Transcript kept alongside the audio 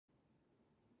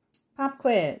Pop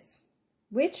quiz.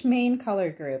 Which main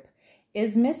color group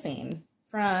is missing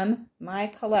from my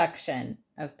collection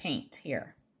of paint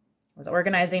here? I was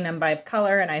organizing them by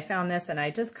color and I found this and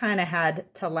I just kind of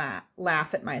had to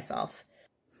laugh at myself.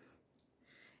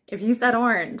 If you said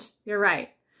orange, you're right.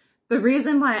 The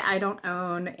reason why I don't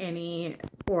own any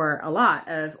or a lot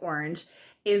of orange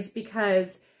is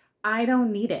because I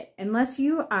don't need it. Unless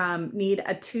you need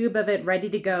a tube of it ready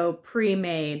to go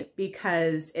pre-made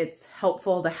because it's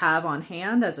helpful to have on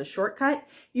hand as a shortcut,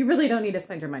 you really don't need to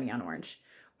spend your money on orange.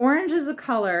 Orange is a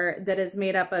color that is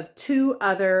made up of two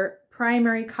other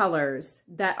primary colors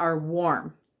that are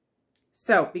warm.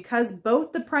 So because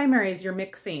both the primaries you're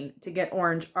mixing to get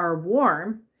orange are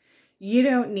warm, you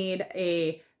don't need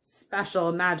a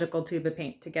special magical tube of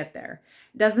paint to get there.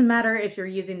 It doesn't matter if you're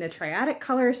using the triadic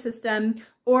color system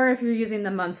or if you're using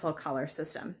the Munsell color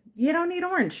system. You don't need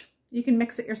orange. You can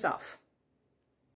mix it yourself.